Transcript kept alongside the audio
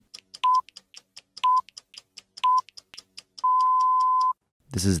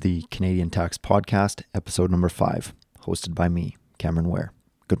This is the Canadian Tax Podcast, episode number 5, hosted by me, Cameron Ware.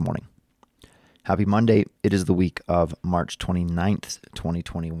 Good morning. Happy Monday. It is the week of March 29th,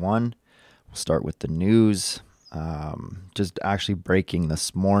 2021. We'll start with the news. Just actually breaking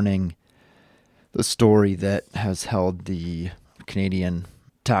this morning, the story that has held the Canadian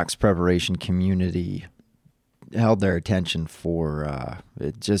tax preparation community, held their attention for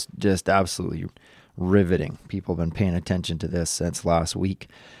it just absolutely riveting. People have been paying attention to this since last week.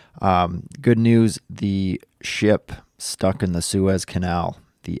 Good news, the ship stuck in the Suez Canal,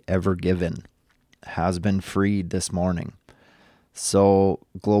 the Ever Given, has been freed this morning. So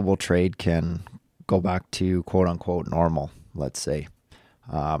global trade can go back to quote unquote normal, let's say.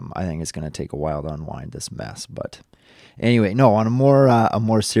 I think it's going to take a while to unwind this mess. But anyway, no, on a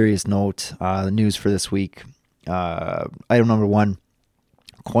more serious note, the news for this week, item number 1,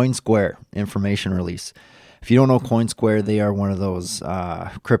 Coinsquare information release. If you don't know Coinsquare, they are one of those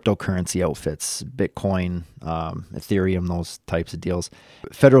cryptocurrency outfits, Bitcoin, Ethereum, those types of deals.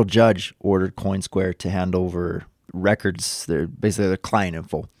 Federal judge ordered Coinsquare to hand over records, they're basically their client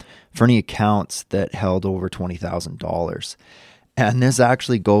info, for any accounts that held over $20,000. And this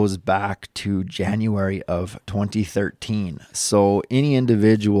actually goes back to January of 2013. So any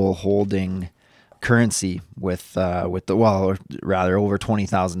individual holding currency with over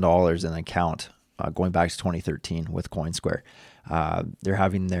 $20,000 in an account, going back to 2013 with Coinsquare, they're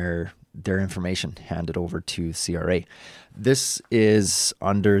having their information handed over to CRA. This is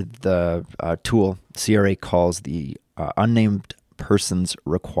under the tool CRA calls the unnamed persons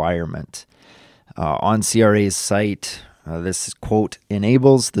requirement. On CRA's site, this quote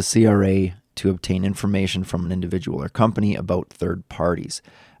enables the CRA to obtain information from an individual or company about third parties.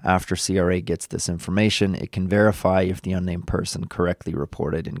 After CRA gets this information, it can verify if the unnamed person correctly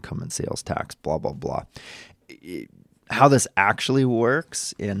reported income and sales tax, blah, blah, blah. How this actually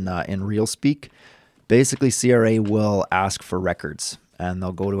works in real speak, basically CRA will ask for records, and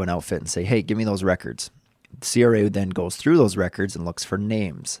they'll go to an outfit and say, hey, give me those records. CRA then goes through those records and looks for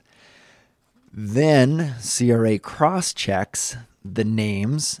names. Then CRA cross-checks the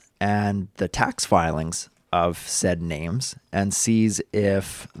names and the tax filings of said names and sees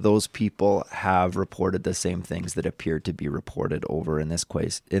if those people have reported the same things that appear to be reported over in this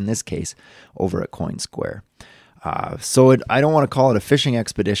case over at Coinsquare. So I don't want to call it a fishing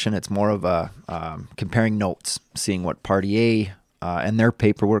expedition. It's more of a comparing notes, seeing what Party A and their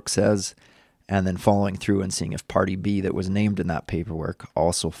paperwork says, and then following through and seeing if Party B that was named in that paperwork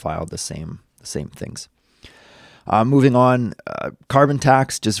also filed the same things. Moving on, carbon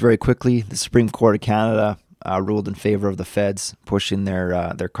tax, just very quickly, the Supreme Court of Canada ruled in favor of the feds pushing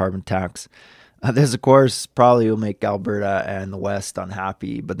their carbon tax. This, of course, probably will make Alberta and the West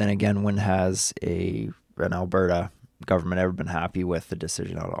unhappy, but then again, when has an Alberta government ever been happy with the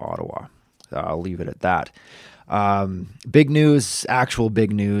decision out of Ottawa? I'll leave it at that. Big news, actual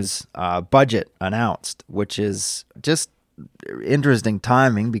big news, budget announced, which is just interesting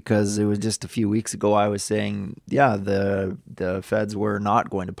timing because it was just a few weeks ago I was saying, yeah, the feds were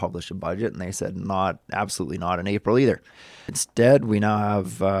not going to publish a budget, and they said absolutely not in April either. Instead, we now have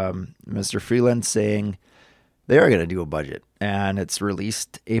Mr. Freeland saying they are going to do a budget, and it's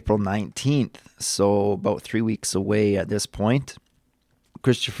released April 19th, so about 3 weeks away at this point.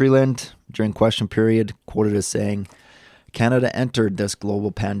 Chrystia Freeland, during question period, quoted as saying, Canada entered this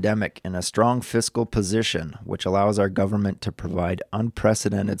global pandemic in a strong fiscal position, which allows our government to provide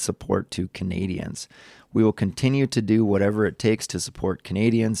unprecedented support to Canadians. We will continue to do whatever it takes to support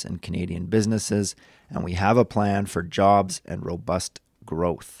Canadians and Canadian businesses, and we have a plan for jobs and robust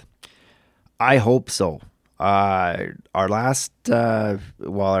growth. I hope so. Our last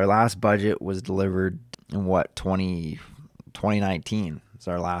budget was delivered in 2019. It's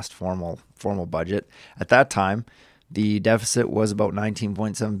our last formal budget. At that time, the deficit was about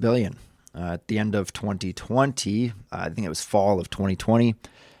 $19.7 billion. At the end of 2020, I think it was fall of 2020,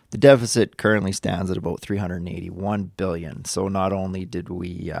 the deficit currently stands at about $381 billion. So not only did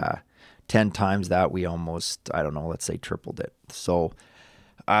we 10 times that, we almost, let's say tripled it. So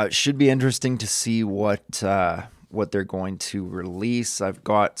it should be interesting to see what they're going to release. I've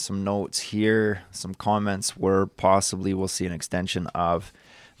got some notes here, some comments where possibly we'll see an extension of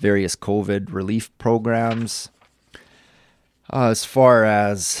various COVID relief programs. As far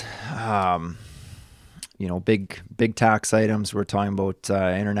as, big tax items, we're talking about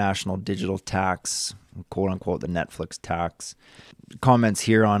international digital tax, quote unquote, the Netflix tax. Comments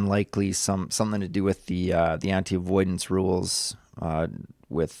here on likely something to do with the anti-avoidance rules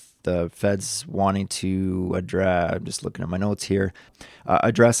with the Fed's wanting to address, I'm just looking at my notes here,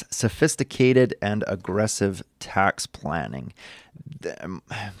 address sophisticated and aggressive tax planning.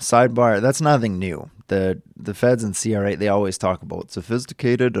 Sidebar, that's nothing new. The Feds and CRA, they always talk about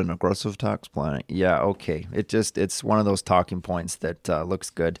sophisticated and aggressive tax planning. Yeah, okay. It's one of those talking points that looks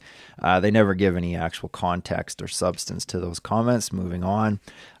good. They never give any actual context or substance to those comments. Moving on.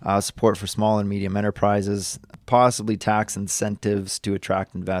 Support for small and medium enterprises, possibly tax incentives to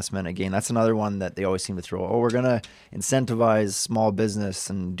attract investment. Again, that's another one that they always seem to throw. Oh, we're going to incentivize small business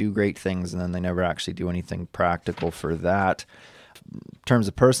and do great things, and then they never actually do anything practical for that. In terms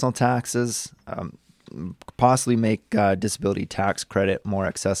of personal taxes, possibly make disability tax credit more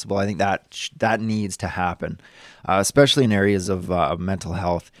accessible. I think that needs to happen, especially in areas of mental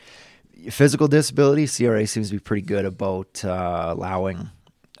health. Physical disability, CRA seems to be pretty good about allowing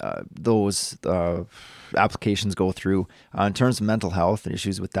those applications go through. In terms of mental health and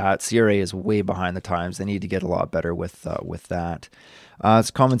issues with that, CRA is way behind the times. They need to get a lot better with that. Some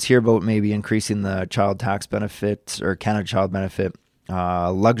comments here about maybe increasing the child tax benefit or Canada Child Benefit.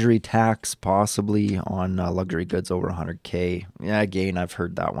 Luxury tax possibly on luxury goods over 100K. Yeah, again, I've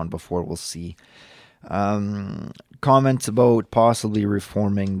heard that one before. We'll see. Comments about possibly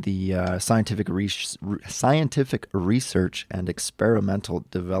reforming the scientific research and experimental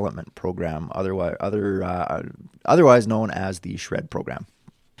development program, otherwise known as the SHRED program.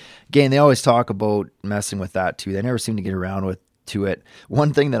 Again, they always talk about messing with that too. They never seem to get around to it.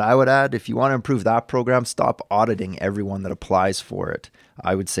 One thing that I would add, if you want to improve that program, stop auditing everyone that applies for it.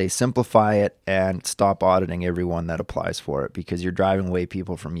 I would say simplify it and stop auditing everyone that applies for it, because you're driving away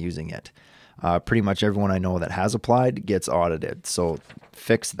people from using it. Pretty much everyone I know that has applied gets audited, so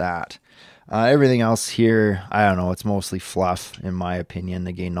fix that. Everything else here, I don't know, it's mostly fluff in my opinion.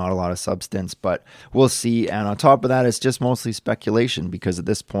 Again, not a lot of substance, but we'll see. And on top of that, it's just mostly speculation, because at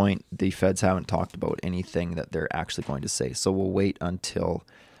this point, the Feds haven't talked about anything that they're actually going to say. So we'll wait until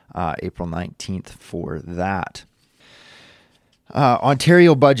April 19th for that.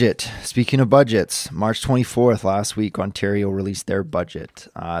 Ontario budget. Speaking of budgets, March 24th last week, Ontario released their budget.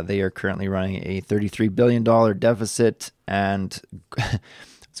 They are currently running a $33 billion deficit, and I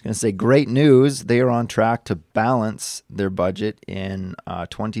was going to say great news. They are on track to balance their budget in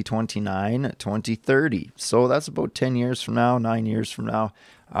 2029, 2030. So that's about 10 years from now, 9 years from now.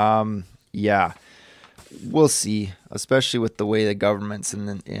 Yeah, we'll see, especially with the way the governments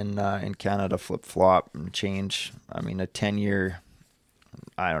in Canada flip-flop and change. I mean, a 10-year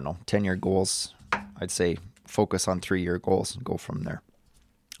goals, I'd say focus on 3-year goals and go from there.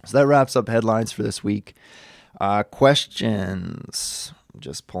 So that wraps up headlines for this week. Questions.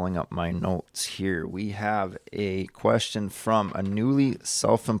 Just pulling up my notes here. We have a question from a newly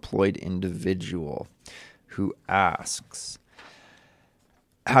self-employed individual who asks,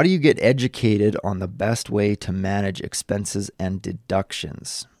 how do you get educated on the best way to manage expenses and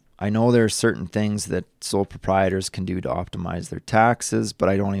deductions? I know there are certain things that sole proprietors can do to optimize their taxes, but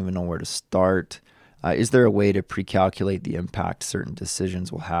I don't even know where to start. Is there a way to pre-calculate the impact certain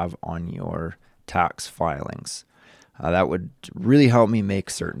decisions will have on your tax filings? That would really help me make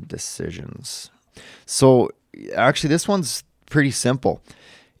certain decisions. So actually, this one's pretty simple.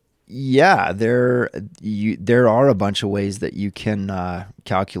 Yeah, there are a bunch of ways that you can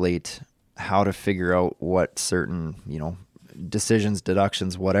calculate how to figure out what certain, decisions,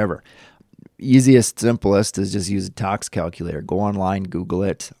 deductions, whatever. Easiest, simplest is just use a tax calculator. Go online, Google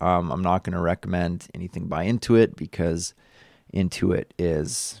it. I'm not going to recommend anything by Intuit, because Intuit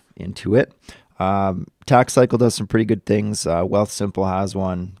is Intuit. Tax Cycle does some pretty good things. Wealth Simple has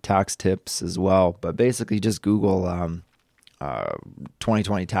one. Tax Tips as well. But basically, just Google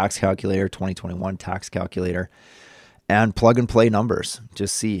 2020 tax calculator, 2021 tax calculator, and plug and play numbers.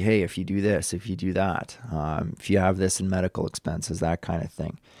 Just see, hey, if you do this, if you do that, if you have this in medical expenses, that kind of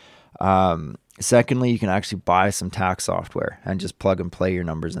thing. Secondly, you can actually buy some tax software and just plug and play your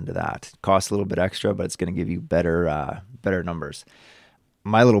numbers into that. It costs a little bit extra, but it's going to give you better numbers.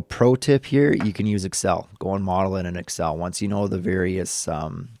 My little pro tip here, you can use Excel. Go and model it in Excel. Once you know the various,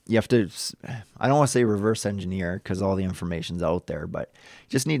 you have to, I don't want to say reverse engineer because all the information's out there, but you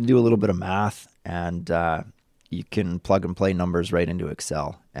just need to do a little bit of math, and you can plug and play numbers right into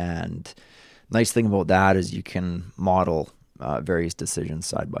Excel. And nice thing about that is you can model various decisions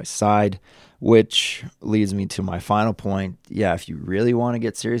side by side, which leads me to my final point. Yeah, if you really want to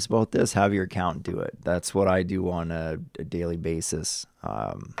get serious about this, have your accountant do it. That's what I do on a daily basis.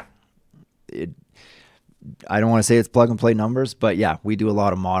 I don't want to say it's plug and play numbers, but yeah, we do a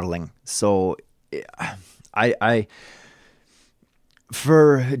lot of modeling. So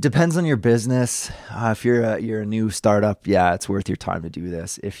It depends on your business. If you're a new startup, yeah, it's worth your time to do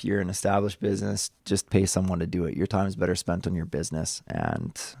this. If you're an established business, just pay someone to do it. Your time is better spent on your business,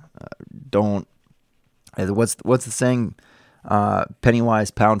 and don't. What's the saying? Penny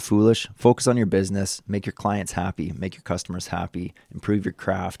wise, pound foolish. Focus on your business. Make your clients happy. Make your customers happy. Improve your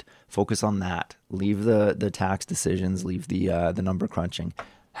craft. Focus on that. Leave the tax decisions. Leave the number crunching.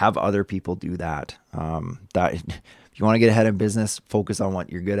 Have other people do that. If you want to get ahead in business, focus on what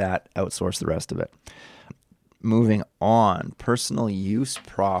you're good at. Outsource the rest of it. Moving on, personal use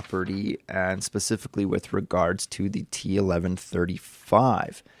property, and specifically with regards to the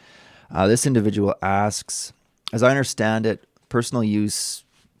T1135. This individual asks, as I understand it, personal use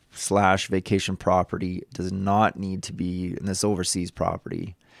 / vacation property does not need to be, and this overseas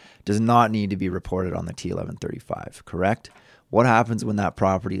property does not need to be reported on the T1135, correct? What happens when that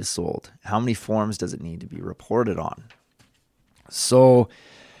property is sold? How many forms does it need to be reported on? So,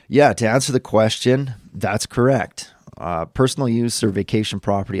 yeah, to answer the question, that's correct. Personal use or vacation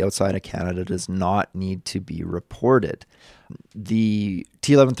property outside of Canada does not need to be reported. The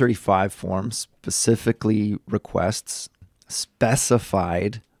T1135 form specifically requests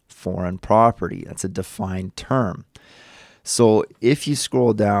specified foreign property. That's a defined term. So if you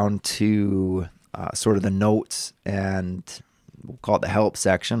scroll down to sort of the notes, and we'll call it the help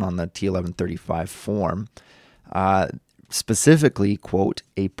section on the T1135 form, specifically, quote,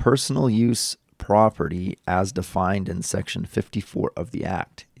 a personal use property as defined in section 54 of the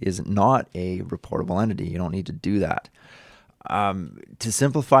Act is not a reportable entity. You don't need to do that. To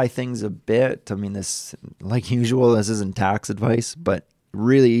simplify things a bit, I mean, this, like usual, this isn't tax advice, but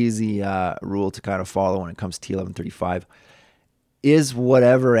really easy rule to kind of follow when it comes to T1135 is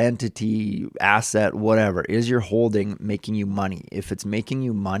whatever entity, asset, whatever, is your holding making you money. If it's making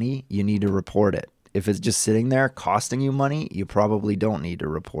you money, you need to report it. If it's just sitting there costing you money, you probably don't need to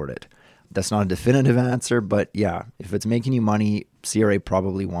report it. That's not a definitive answer, but yeah, if it's making you money, CRA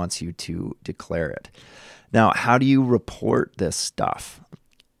probably wants you to declare it. Now, how do you report this stuff?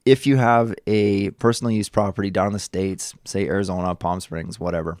 If you have a personal use property down in the States, say Arizona, Palm Springs,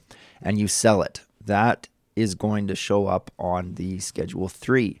 whatever, and you sell it, that is going to show up on the Schedule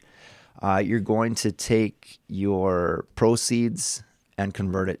 3. You're going to take your proceeds and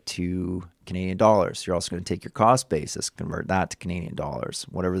convert it to Canadian dollars. You're also going to take your cost basis, convert that to Canadian dollars.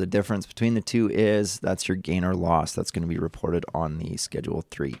 Whatever the difference between the two is, that's your gain or loss. That's going to be reported on the Schedule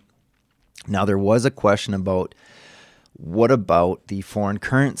 3. Now, there was a question about what about the foreign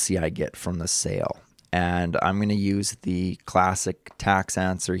currency I get from the sale? And I'm going to use the classic tax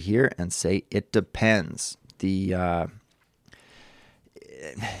answer here and say it depends. It's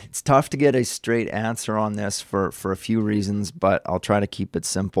tough to get a straight answer on this for a few reasons, but I'll try to keep it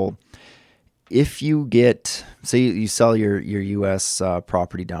simple. If you get, say you sell your U.S.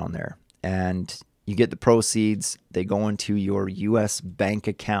 Property down there, and you get the proceeds, they go into your U.S. bank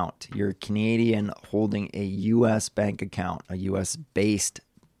account. You're Canadian holding a U.S. bank account, a U.S.-based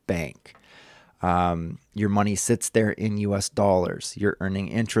bank. Your money sits there in US dollars. You're earning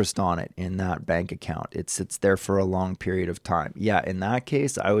interest on it in that bank account. It sits there for a long period of time. Yeah, in that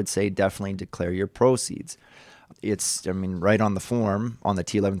case, I would say definitely declare your proceeds. Right on the form, on the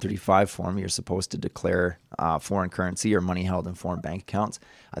T1135 form, you're supposed to declare foreign currency or money held in foreign bank accounts.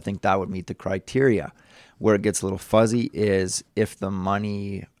 I think that would meet the criteria. Where it gets a little fuzzy is if the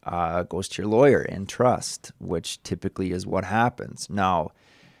money goes to your lawyer in trust, which typically is what happens. Now,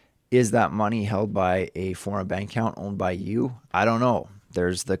 is that money held by a foreign bank account owned by you? I don't know.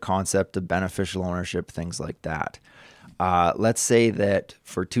 There's the concept of beneficial ownership, things like that. Let's say that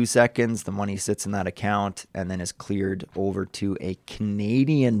for 2 seconds, the money sits in that account and then is cleared over to a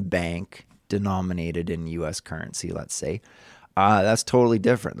Canadian bank denominated in U.S. currency, let's say. That's totally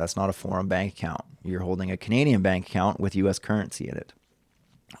different. That's not a foreign bank account. You're holding a Canadian bank account with U.S. currency in it.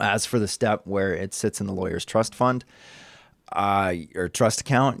 As for the step where it sits in the lawyer's trust fund, or trust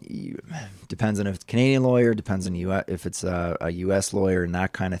account, depends on if it's a Canadian lawyer, depends on if it's a U.S. lawyer and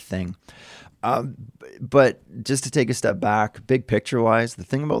that kind of thing. But just to take a step back, big picture wise, the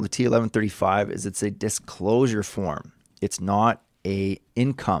thing about the T1135 is it's a disclosure form. It's not a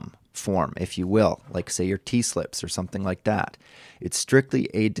income form, if you will, like say your T-slips or something like that. It's strictly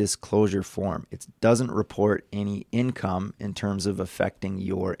a disclosure form. It doesn't report any income in terms of affecting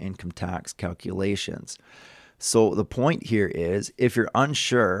your income tax calculations. So the point here is, if you're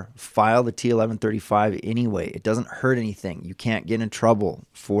unsure, file the T1135 anyway. It doesn't hurt anything. You can't get in trouble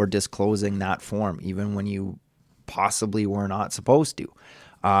for disclosing that form, even when you possibly were not supposed to.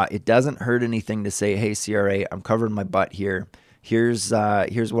 It doesn't hurt anything to say, hey, CRA, I'm covering my butt here. Here's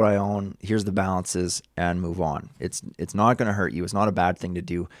what I own. Here's the balances, and move on. It's not going to hurt you. It's not a bad thing to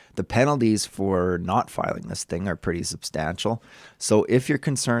do. The penalties for not filing this thing are pretty substantial. So if you're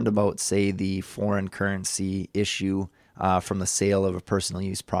concerned about, say, the foreign currency issue from the sale of a personal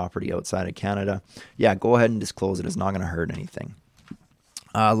use property outside of Canada, yeah, go ahead and disclose it. It's not going to hurt anything.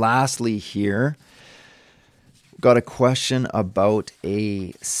 Lastly here, got a question about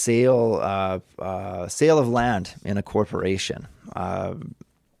a sale of land in a corporation.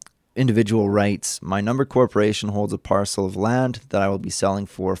 Individual rights. My numbered corporation holds a parcel of land that I will be selling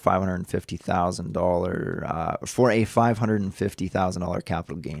for $550,000 for a $550,000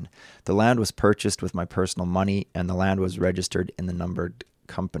 capital gain. The land was purchased with my personal money, and the land was registered in the numbered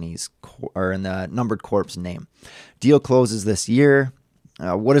corp's name. Deal closes this year.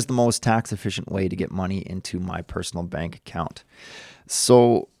 What is the most tax efficient way to get money into my personal bank account?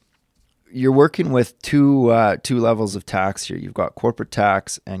 So you're working with two levels of tax here. You've got corporate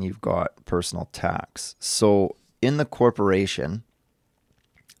tax and you've got personal tax. So in the corporation,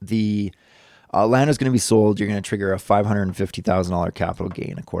 the land is going to be sold. You're going to trigger a $550,000 capital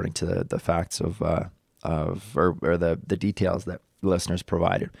gain according to the facts or the details that listeners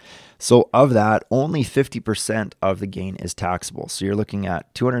provided. So of that, only 50% of the gain is taxable. So you're looking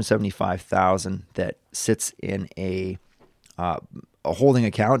at $275,000 that sits in a holding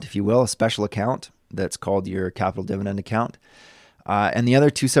account, if you will, a special account that's called your capital dividend account. And the other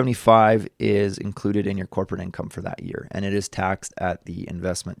 $275,000 is included in your corporate income for that year. And it is taxed at the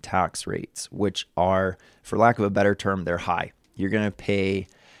investment tax rates, which are, for lack of a better term, they're high. You're going to pay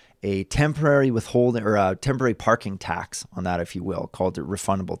a temporary withholding or a temporary parking tax on that, if you will, called a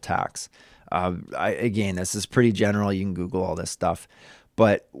refundable tax. Again, this is pretty general. You can Google all this stuff.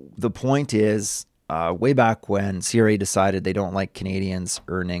 But the point is, way back when CRA decided they don't like Canadians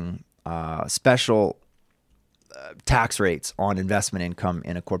earning special tax rates on investment income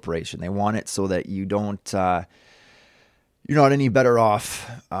in a corporation. They want it so that you don't, you're not any better off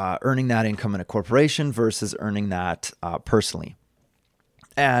earning that income in a corporation versus earning that personally.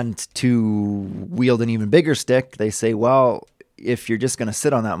 And to wield an even bigger stick, they say, well, if you're just going to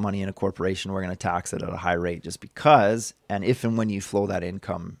sit on that money in a corporation, we're going to tax it at a high rate just because, and if and when you flow that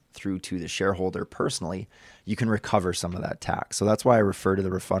income through to the shareholder personally, you can recover some of that tax. So that's why I refer to the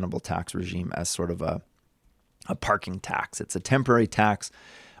refundable tax regime as sort of a parking tax. It's a temporary tax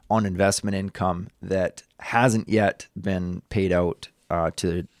on investment income that hasn't yet been paid out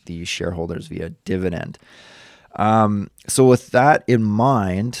to the shareholders via dividend. So with that in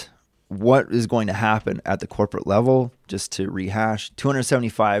mind, what is going to happen at the corporate level, just to rehash,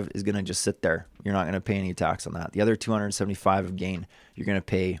 $275,000 is going to just sit there. You're not going to pay any tax on that. The other $275,000 of gain, you're going to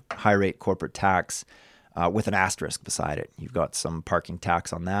pay high rate corporate tax with an asterisk beside it. You've got some parking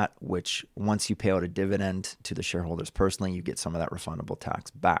tax on that, which once you pay out a dividend to the shareholders personally, you get some of that refundable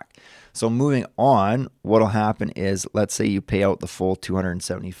tax back. So moving on, what'll happen is, let's say you pay out the full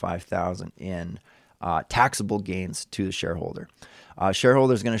 $275,000 in taxable gains to the shareholder.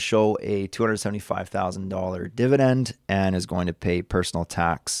 Shareholder is going to show a $275,000 dividend and is going to pay personal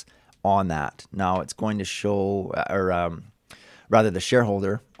tax on that. Now it's going to show, the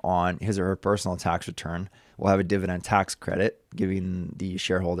shareholder on his or her personal tax return will have a dividend tax credit, giving the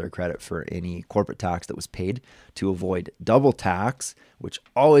shareholder credit for any corporate tax that was paid to avoid double tax, which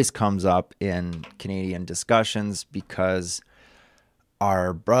always comes up in Canadian discussions because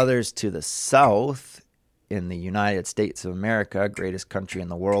our brothers to the south in the United States of America, greatest country in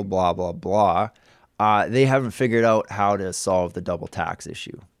the world, blah, blah, blah, they haven't figured out how to solve the double tax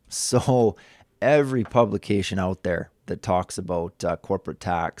issue. So every publication out there that talks about corporate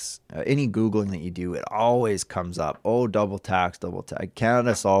tax, any Googling that you do, it always comes up. Oh, double tax.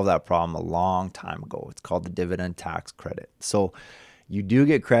 Canada solved that problem a long time ago. It's called the dividend tax credit. So you do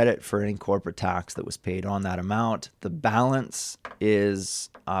get credit for any corporate tax that was paid on that amount. The balance is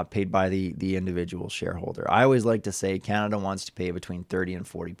paid by the individual shareholder. I always like to say Canada wants to pay between 30 and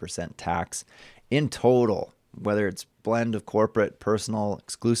 40% tax in total, whether it's blend of corporate, personal,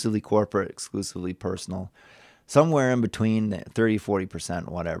 exclusively personal, somewhere in between 30, 40%,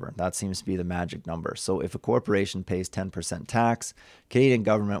 whatever. That seems to be the magic number. So if a corporation pays 10% tax, Canadian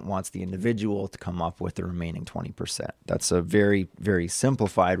government wants the individual to come up with the remaining 20%. That's a very, very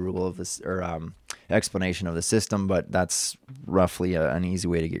simplified rule of this, or explanation of the system, but that's roughly an easy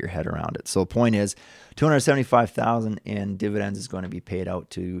way to get your head around it. So the point is, $275,000 in dividends is going to be paid out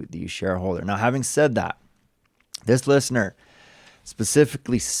to the shareholder. Now, having said that, this listener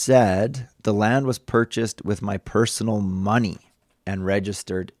specifically said the land was purchased with my personal money and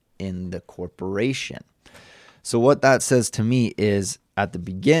registered in the corporation. So what that says to me is, at the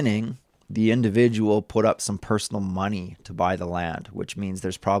beginning, the individual put up some personal money to buy the land, which means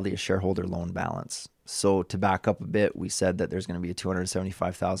there's probably a shareholder loan balance. So to back up a bit, we said that there's going to be a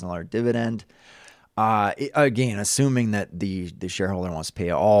 $275,000 dividend. Again, assuming that the shareholder wants to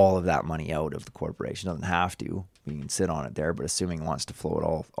pay all of that money out of the corporation, doesn't have to. You can sit on it there, but assuming he wants to flow it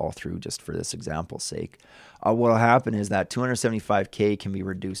all through, just for this example's sake, what will happen is that $275K can be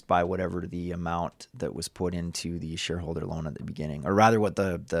reduced by whatever the amount that was put into the shareholder loan at the beginning, or rather, what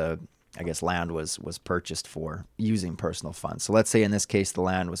the I guess land was purchased for using personal funds. So let's say in this case the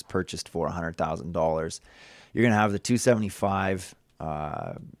land was purchased for $100,000. You're going to have the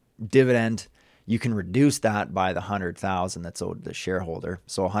 $275 dividend. You can reduce that by the $100,000 that's owed to the shareholder.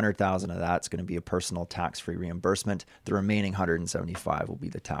 So $100,000 of that's going to be a personal tax-free reimbursement. The remaining $175 will be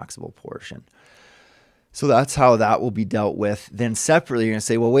the taxable portion. So that's how that will be dealt with. Then separately, you're going to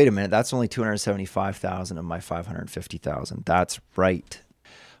say, well, wait a minute, that's only $275,000 of my $550,000. That's right.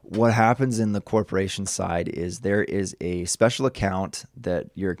 What happens in the corporation side is there is a special account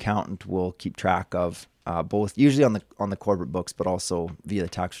that your accountant will keep track of, both usually on the corporate books, but also via the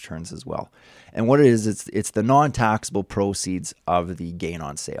tax returns as well. And what it is, it's the non-taxable proceeds of the gain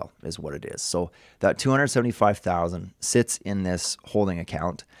on sale is what it is. So that $275,000 sits in this holding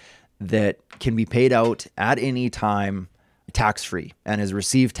account that can be paid out at any time tax-free and is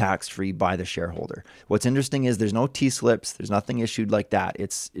received tax-free by the shareholder. What's interesting is there's no T-slips, there's nothing issued like that.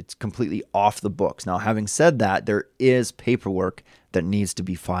 It's completely off the books. Now, having said that, there is paperwork that needs to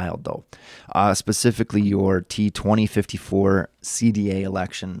be filed though. Specifically your T2054 CDA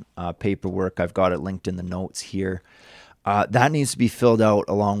election paperwork. I've got it linked in the notes here. That needs to be filled out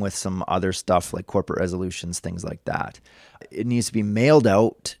along with some other stuff like corporate resolutions, things like that. It needs to be mailed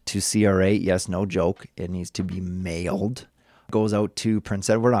out to CRA. Yes, no joke. It needs to be mailed. Goes out to Prince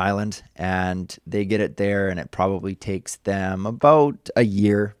Edward Island and they get it there, and it probably takes them about a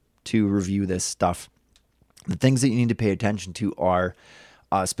year to review this stuff. The things that you need to pay attention to are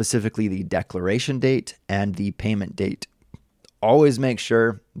specifically the declaration date and the payment date. Always make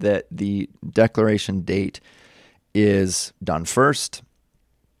sure that the declaration date is done first,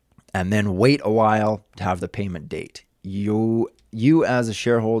 and then wait a while to have the payment date. You as a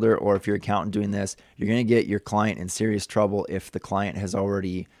shareholder, or if you're accountant doing this, you're going to get your client in serious trouble if the client has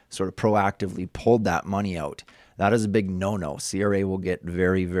already sort of proactively pulled that money out. That is a big no-no. CRA will get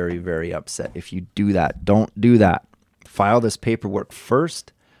very, very, very upset if you do that. Don't do that. File this paperwork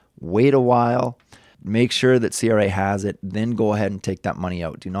first, wait a while, make sure that CRA has it, then go ahead and take that money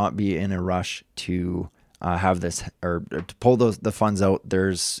out. Do not be in a rush to have this or to pull the funds out.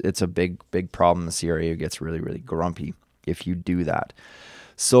 It's a big problem. The CRA gets really, really grumpy if you do that.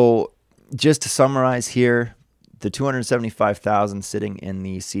 So just to summarize here, the $275,000 sitting in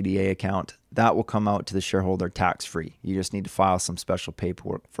the CDA account, that will come out to the shareholder tax-free. You just need to file some special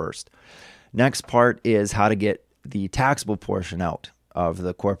paperwork first. Next part is how to get the taxable portion out of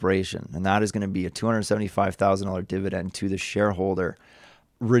the corporation, and that is going to be a $275,000 dividend to the shareholder,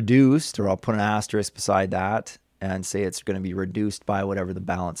 reduced, or I'll put an asterisk beside that and say it's going to be reduced by whatever the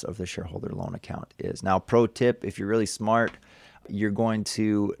balance of the shareholder loan account is. Now, pro tip, if you're really smart, you're going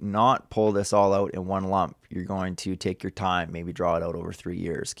to not pull this all out in one lump. You're going to take your time, maybe draw it out over 3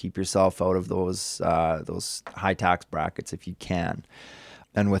 years. Keep yourself out of those high tax brackets if you can.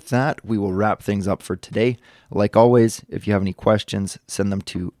 And with that, we will wrap things up for today. Like always, if you have any questions, send them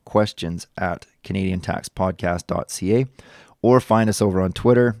to questions@canadiantaxpodcast.ca or find us over on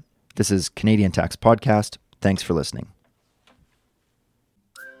Twitter. This is Canadian Tax Podcast. Thanks for listening.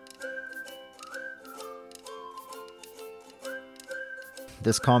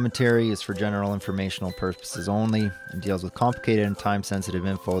 This commentary is for general informational purposes only and deals with complicated and time-sensitive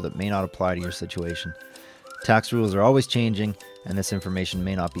info that may not apply to your situation. Tax rules are always changing, and this information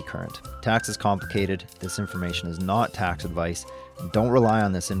may not be current. Tax is complicated. This information is not tax advice. And don't rely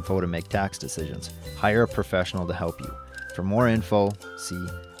on this info to make tax decisions. Hire a professional to help you. For more info, see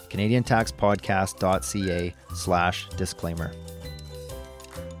CanadianTaxPodcast.ca/disclaimer.